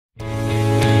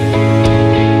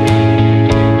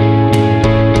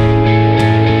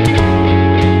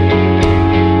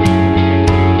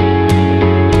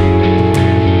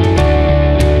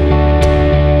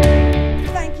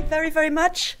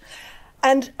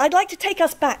And I'd like to take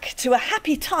us back to a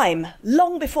happy time,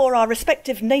 long before our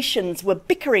respective nations were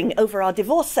bickering over our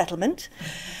divorce settlement,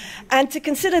 and to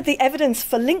consider the evidence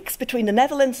for links between the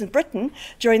Netherlands and Britain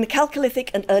during the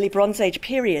Chalcolithic and early Bronze Age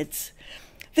periods.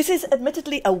 This is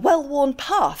admittedly a well-worn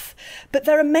path, but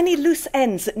there are many loose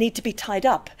ends that need to be tied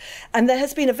up, and there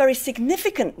has been a very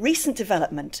significant recent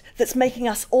development that's making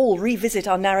us all revisit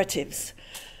our narratives.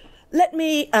 Let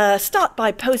me start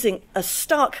by posing a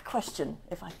stark question,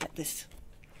 if I get this.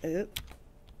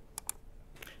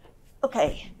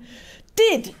 Okay.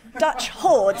 Did Dutch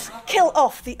hordes kill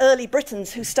off the early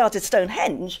Britons who started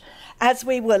Stonehenge, as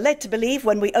we were led to believe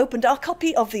when we opened our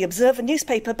copy of the Observer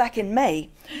newspaper back in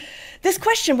May? This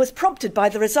question was prompted by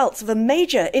the results of a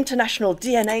major international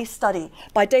DNA study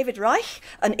by David Reich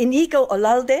and Inigo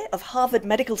Olalde of Harvard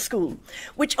Medical School,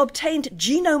 which obtained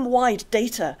genome-wide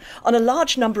data on a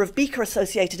large number of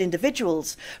Beaker-associated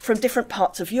individuals from different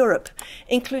parts of Europe,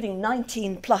 including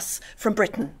 19 plus from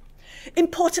Britain.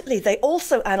 Importantly, they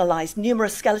also analysed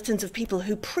numerous skeletons of people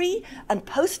who pre- and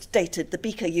post-dated the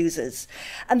Beaker users,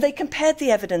 and they compared the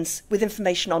evidence with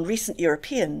information on recent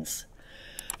Europeans.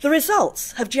 The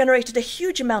results have generated a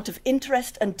huge amount of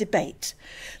interest and debate.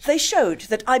 They showed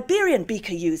that Iberian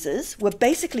Beaker users were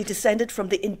basically descended from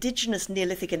the indigenous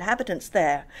Neolithic inhabitants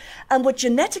there and were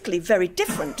genetically very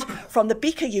different from the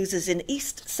Beaker users in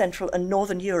East, Central and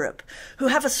Northern Europe, who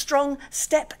have a strong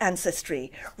steppe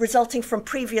ancestry resulting from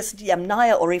previous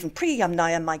Yamnaya or even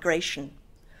pre-Yamnaya migration.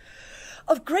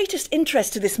 Of greatest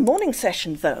interest to this morning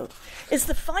session, though, is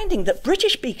the finding that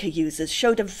British Beaker users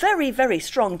showed a very, very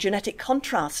strong genetic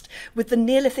contrast with the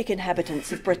Neolithic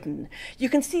inhabitants of Britain. You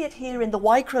can see it here in the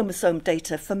Y chromosome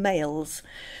data for males.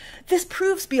 This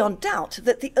proves beyond doubt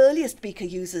that the earliest Beaker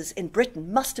users in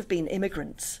Britain must have been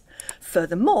immigrants.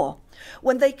 Furthermore,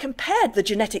 when they compared the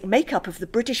genetic makeup of the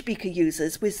British Beaker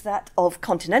users with that of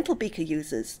continental Beaker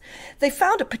users, they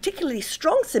found a particularly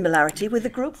strong similarity with the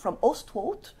group from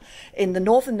Oostwold in the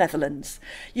northern Netherlands.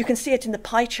 You can see it in the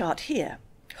pie chart here.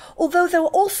 Although there were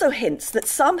also hints that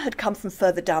some had come from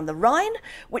further down the Rhine,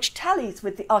 which tallies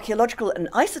with the archaeological and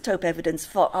isotope evidence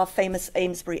for our famous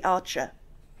Amesbury Archer.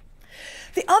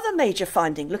 The other major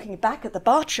finding, looking back at the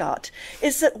bar chart,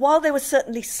 is that while there was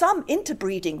certainly some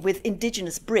interbreeding with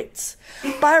indigenous Brits,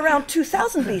 by around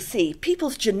 2000 BC,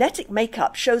 people's genetic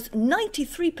makeup shows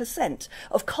 93%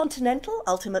 of continental,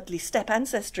 ultimately steppe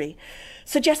ancestry,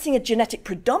 suggesting a genetic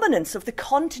predominance of the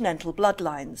continental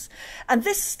bloodlines. And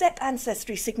this steppe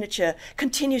ancestry signature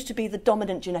continues to be the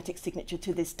dominant genetic signature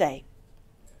to this day.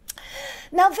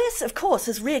 Now this, of course,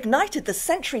 has reignited the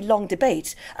century-long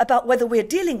debate about whether we're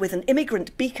dealing with an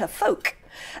immigrant Beaker folk.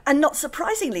 And not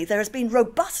surprisingly, there has been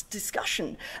robust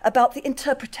discussion about the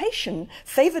interpretation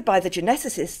favoured by the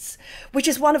geneticists, which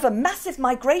is one of a massive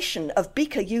migration of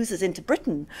Beaker users into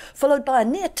Britain, followed by a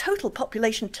near total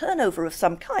population turnover of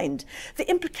some kind. The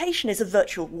implication is a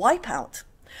virtual wipeout.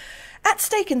 At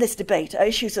stake in this debate are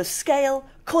issues of scale,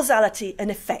 causality and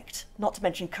effect, not to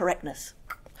mention correctness.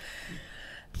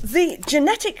 The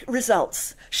genetic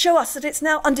results show us that it's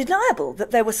now undeniable that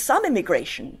there was some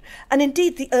immigration, and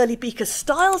indeed the early Beaker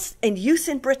styles in use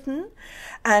in Britain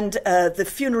and the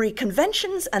funerary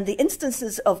conventions and the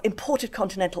instances of imported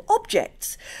continental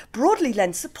objects broadly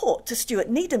lend support to Stuart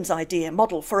Needham's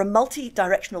model for a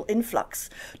multi-directional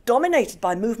influx, dominated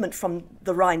by movement from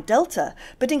the Rhine Delta,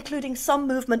 but including some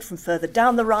movement from further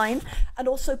down the Rhine, and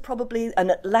also probably an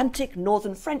Atlantic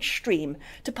northern French stream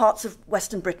to parts of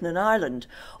Western Britain and Ireland,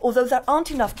 although there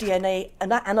aren't enough DNA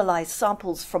and analysed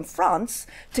samples from France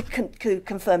to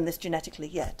confirm this genetically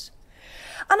yet.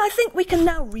 And I think we can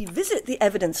now revisit the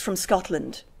evidence from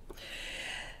Scotland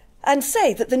and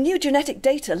say that the new genetic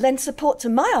data lends support to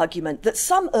my argument that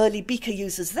some early Beaker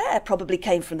users there probably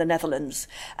came from the Netherlands,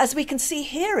 as we can see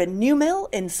here in Newmill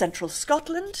in central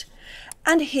Scotland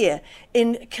and here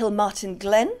in Kilmartin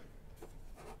Glen.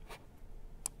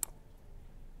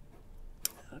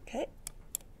 Okay,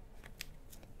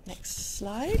 next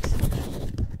slide.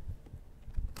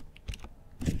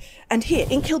 And here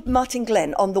in Kilmartin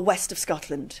Glen on the west of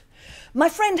Scotland. My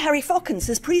friend Harry Fawkins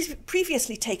has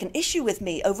previously taken issue with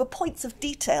me over points of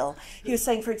detail. He was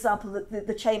saying, for example, that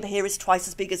the chamber here is twice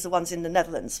as big as the ones in the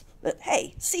Netherlands. But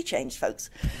hey, sea change, folks.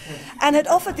 And had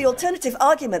offered the alternative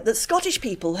argument that Scottish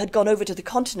people had gone over to the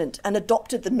continent and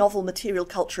adopted the novel material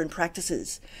culture and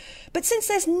practices. But since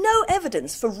there's no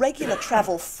evidence for regular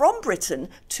travel from Britain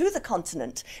to the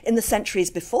continent in the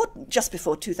centuries before, just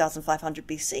before 2500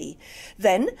 BC,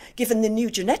 then, given the new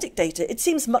genetic data, it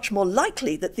seems much more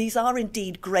likely that these are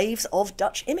indeed graves of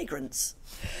Dutch immigrants.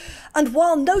 And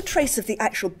while no trace of the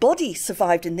actual body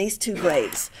survived in these two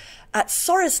graves, at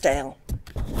Sorresdale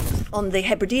on the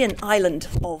Hebridean island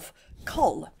of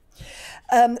Col.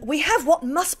 We have what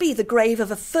must be the grave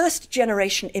of a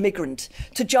first-generation immigrant,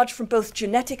 to judge from both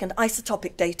genetic and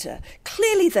isotopic data.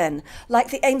 Clearly then,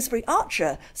 like the Amesbury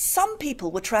Archer, some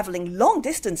people were travelling long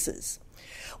distances.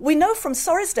 We know from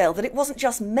Sorresdale that it wasn't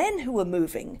just men who were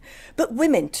moving, but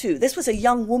women too. This was a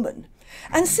young woman.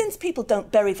 And since people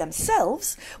don't bury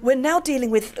themselves, we're now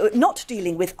not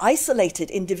dealing with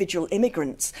isolated individual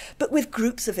immigrants, but with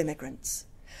groups of immigrants.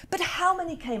 But how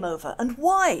many came over and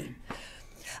why?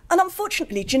 And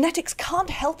unfortunately, genetics can't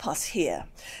help us here,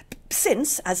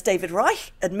 since, as David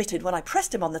Reich admitted when I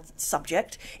pressed him on the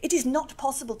subject, it is not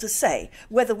possible to say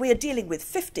whether we are dealing with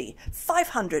 50,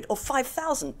 500 or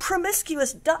 5,000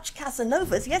 promiscuous Dutch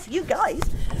Casanovas, yes, you guys,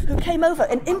 who came over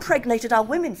and impregnated our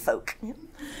womenfolk.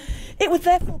 It would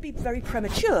therefore be very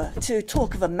premature to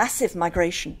talk of a massive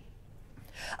migration.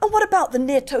 And what about the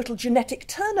near-total genetic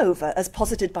turnover as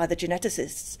posited by the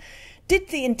geneticists? Did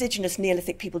the indigenous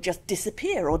Neolithic people just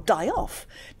disappear or die off?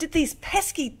 Did these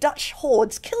pesky Dutch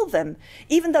hordes kill them,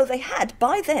 even though they had,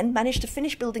 by then, managed to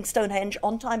finish building Stonehenge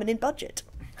on time and in budget?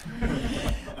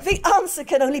 The answer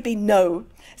can only be no,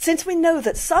 since we know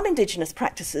that some indigenous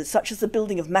practices, such as the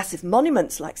building of massive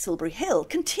monuments like Silbury Hill,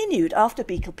 continued after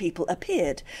Beaker people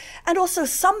appeared, and also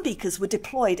some Beakers were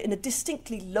deployed in a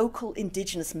distinctly local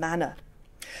indigenous manner.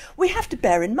 We have to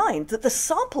bear in mind that the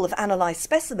sample of analysed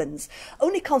specimens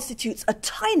only constitutes a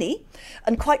tiny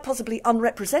and quite possibly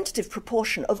unrepresentative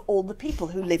proportion of all the people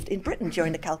who lived in Britain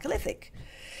during the Chalcolithic.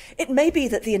 It may be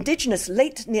that the indigenous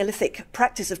late Neolithic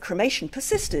practice of cremation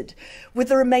persisted, with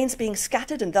the remains being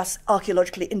scattered and thus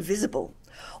archaeologically invisible.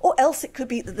 Or else it could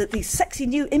be that these sexy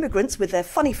new immigrants with their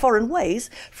funny foreign ways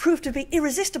proved to be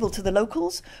irresistible to the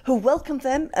locals, who welcomed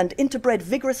them and interbred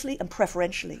vigorously and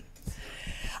preferentially.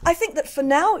 I think that for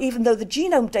now, even though the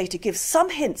genome data gives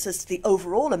some hints as to the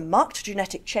overall and marked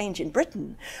genetic change in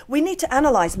Britain, we need to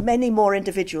analyse many more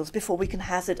individuals before we can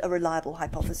hazard a reliable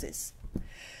hypothesis.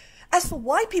 As for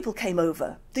why people came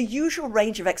over, the usual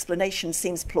range of explanations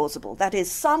seems plausible. That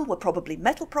is, some were probably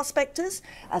metal prospectors,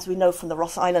 as we know from the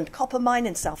Ross Island copper mine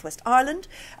in southwest Ireland,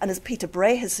 and as Peter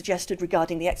Bray has suggested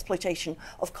regarding the exploitation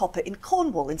of copper in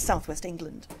Cornwall in southwest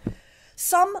England.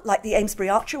 Some, like the Amesbury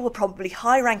Archer, were probably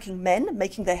high-ranking men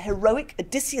making their heroic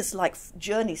Odysseus-like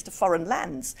journeys to foreign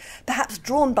lands, perhaps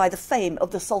drawn by the fame of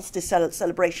the solstice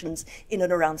celebrations in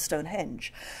and around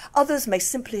Stonehenge. Others may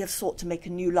simply have sought to make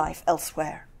a new life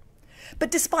elsewhere.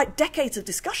 But despite decades of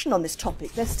discussion on this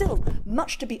topic, there's still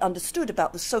much to be understood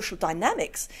about the social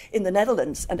dynamics in the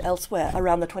Netherlands and elsewhere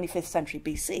around the 25th century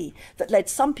BC that led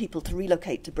some people to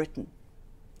relocate to Britain.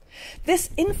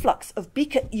 This influx of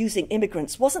Beaker-using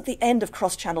immigrants wasn't the end of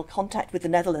cross-channel contact with the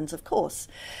Netherlands, of course,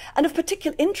 and of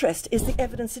particular interest is the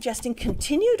evidence suggesting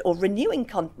continued or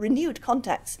renewed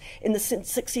contacts in the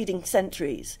succeeding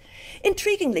centuries.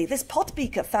 Intriguingly, this pot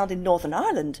beaker found in Northern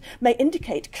Ireland may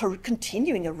indicate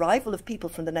continuing arrival of people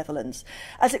from the Netherlands,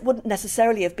 as it wouldn't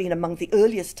necessarily have been among the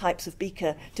earliest types of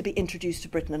beaker to be introduced to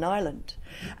Britain and Ireland.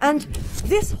 And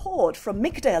this hoard from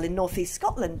Mickdale in northeast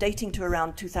Scotland, dating to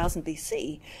around 2000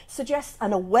 BC, suggests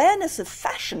an awareness of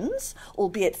fashions,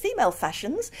 albeit female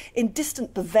fashions, in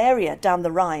distant Bavaria down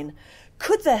the Rhine.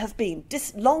 Could there have been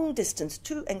long distance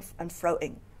to and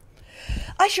froing?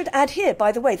 I should add here,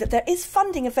 by the way, that there is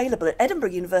funding available at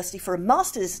Edinburgh University for a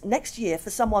master's next year for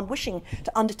someone wishing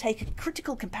to undertake a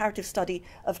critical comparative study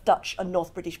of Dutch and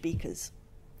North British beakers.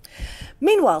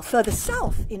 Meanwhile, further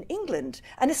south in England,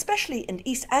 and especially in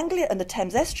East Anglia and the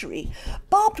Thames estuary,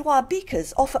 barbed wire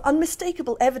beakers offer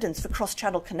unmistakable evidence for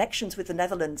cross-channel connections with the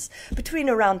Netherlands between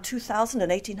around 2000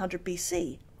 and 1800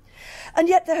 BC. And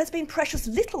yet there has been precious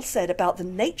little said about the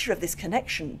nature of this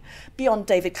connection, beyond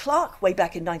David Clarke, way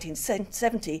back in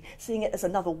 1970, seeing it as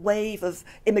another wave of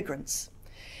immigrants.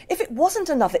 If it wasn't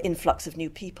another influx of new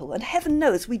people, and heaven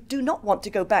knows we do not want to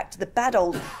go back to the bad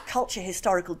old culture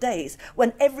historical days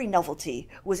when every novelty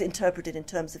was interpreted in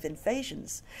terms of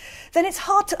invasions, then it's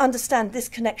hard to understand this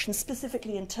connection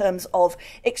specifically in terms of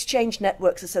exchange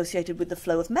networks associated with the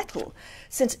flow of metal,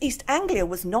 since East Anglia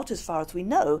was not, as far as we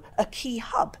know, a key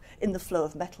hub in the flow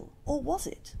of metal. Or was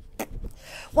it?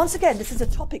 Once again, this is a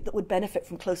topic that would benefit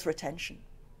from closer attention.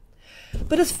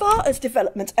 But as far as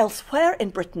developments elsewhere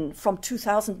in Britain from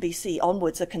 2000 BC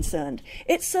onwards are concerned,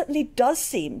 it certainly does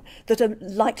seem that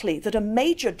likely that a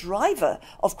major driver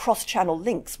of cross-channel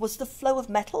links was the flow of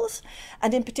metals,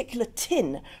 and in particular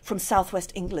tin, from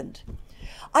southwest England.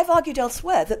 I've argued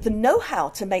elsewhere that the know-how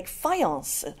to make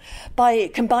faience by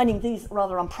combining these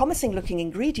rather unpromising-looking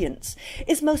ingredients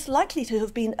is most likely to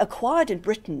have been acquired in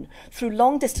Britain through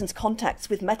long-distance contacts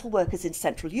with metalworkers in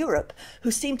Central Europe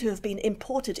who seem to have been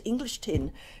importing English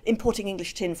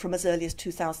tin from as early as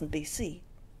 2000 BC.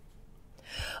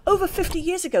 Over 50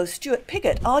 years ago, Stuart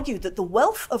Piggott argued that the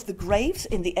wealth of the graves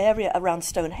in the area around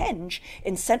Stonehenge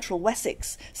in central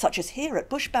Wessex, such as here at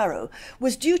Bushbarrow,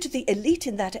 was due to the elite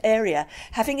in that area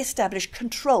having established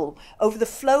control over the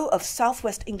flow of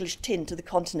southwest English tin to the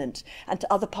continent and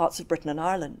to other parts of Britain and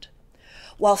Ireland.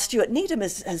 While Stuart Needham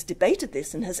has debated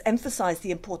this and has emphasised the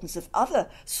importance of other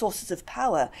sources of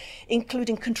power,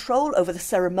 including control over the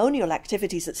ceremonial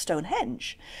activities at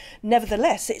Stonehenge,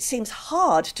 nevertheless, it seems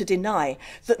hard to deny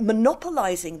that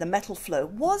monopolising the metal flow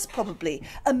was probably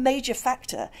a major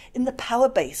factor in the power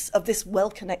base of this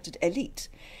well-connected elite,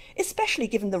 especially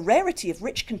given the rarity of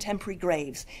rich contemporary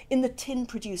graves in the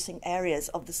tin-producing areas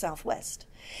of the southwest.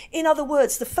 In other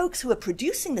words, the folks who were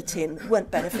producing the tin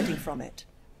weren't benefiting from it.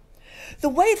 The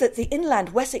way that the inland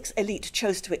Wessex elite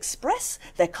chose to express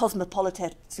their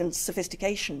cosmopolitan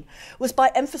sophistication was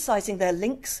by emphasising their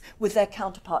links with their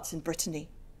counterparts in Brittany.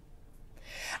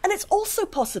 And it's also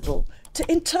possible to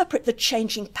interpret the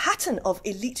changing pattern of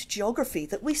elite geography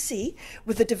that we see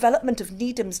with the development of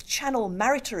Needham's Channel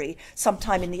maritory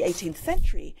sometime in the 18th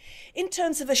century in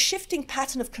terms of a shifting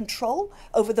pattern of control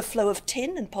over the flow of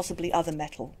tin and possibly other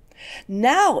metal.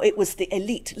 Now it was the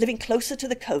elite living closer to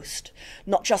the coast,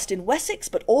 not just in Wessex,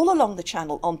 but all along the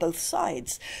Channel on both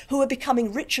sides, who were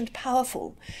becoming rich and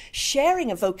powerful,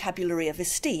 sharing a vocabulary of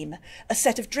esteem, a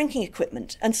set of drinking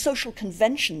equipment and social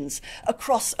conventions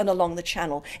across and along the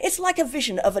Channel. It's like a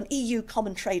vision of an EU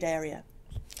common trade area.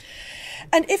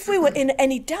 And if we were in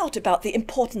any doubt about the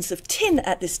importance of tin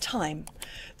at this time,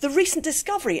 the recent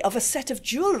discovery of a set of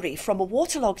jewellery from a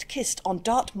waterlogged kist on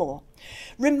Dartmoor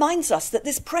reminds us that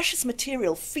this precious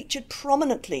material featured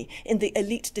prominently in the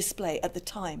elite display at the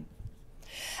time.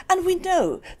 And we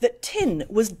know that tin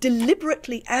was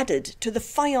deliberately added to the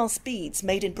faience beads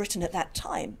made in Britain at that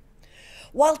time.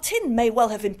 While tin may well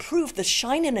have improved the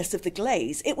shininess of the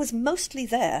glaze, it was mostly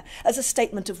there as a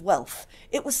statement of wealth.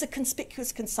 It was the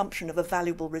conspicuous consumption of a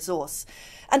valuable resource,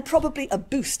 and probably a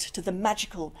boost to the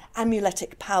magical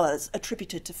amuletic powers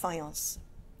attributed to faience.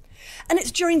 And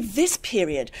it's during this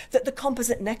period that the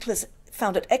composite necklace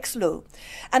found at Exlo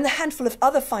and the handful of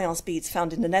other faience beads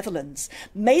found in the Netherlands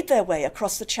made their way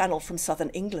across the Channel from southern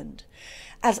England.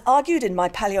 As argued in my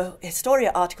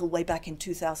Paleohistoria article way back in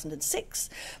 2006,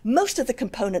 most of the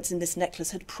components in this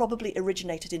necklace had probably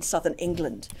originated in southern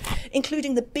England,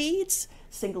 including the beads,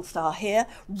 single star here,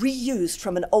 reused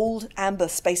from an old amber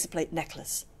spacer plate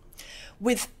necklace,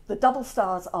 with the double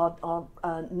stars are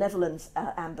Netherlands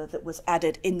amber that was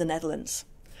added in the Netherlands.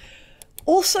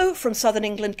 Also from southern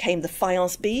England came the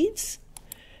faience beads,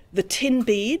 the tin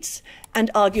beads,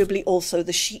 and arguably also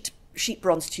the sheet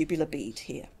bronze tubular bead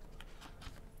here.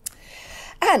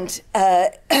 And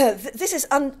this is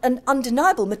an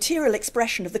undeniable material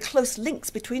expression of the close links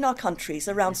between our countries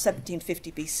around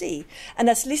 1750 BC. And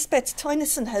as Lisbeth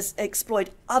Teunissen has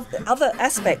explored other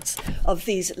aspects of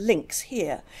these links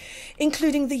here,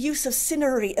 including the use of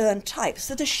cinerary urn types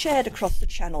that are shared across the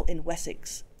Channel in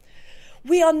Wessex.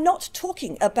 We are not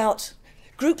talking about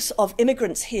groups of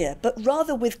immigrants here, but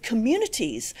rather with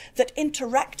communities that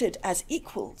interacted as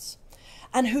equals,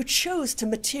 and who chose to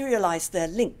materialise their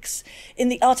links in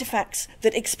the artefacts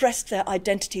that expressed their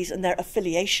identities and their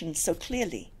affiliations so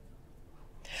clearly.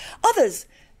 Others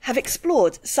have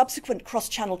explored subsequent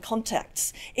cross-channel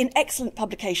contacts in excellent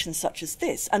publications such as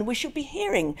this, and we shall be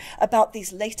hearing about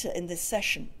these later in this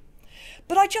session.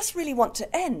 But I just really want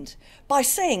to end by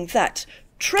saying that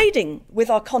trading with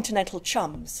our continental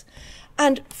chums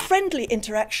and friendly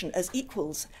interaction as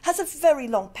equals has a very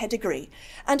long pedigree,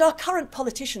 and our current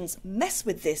politicians mess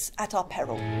with this at our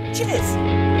peril.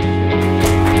 Cheers!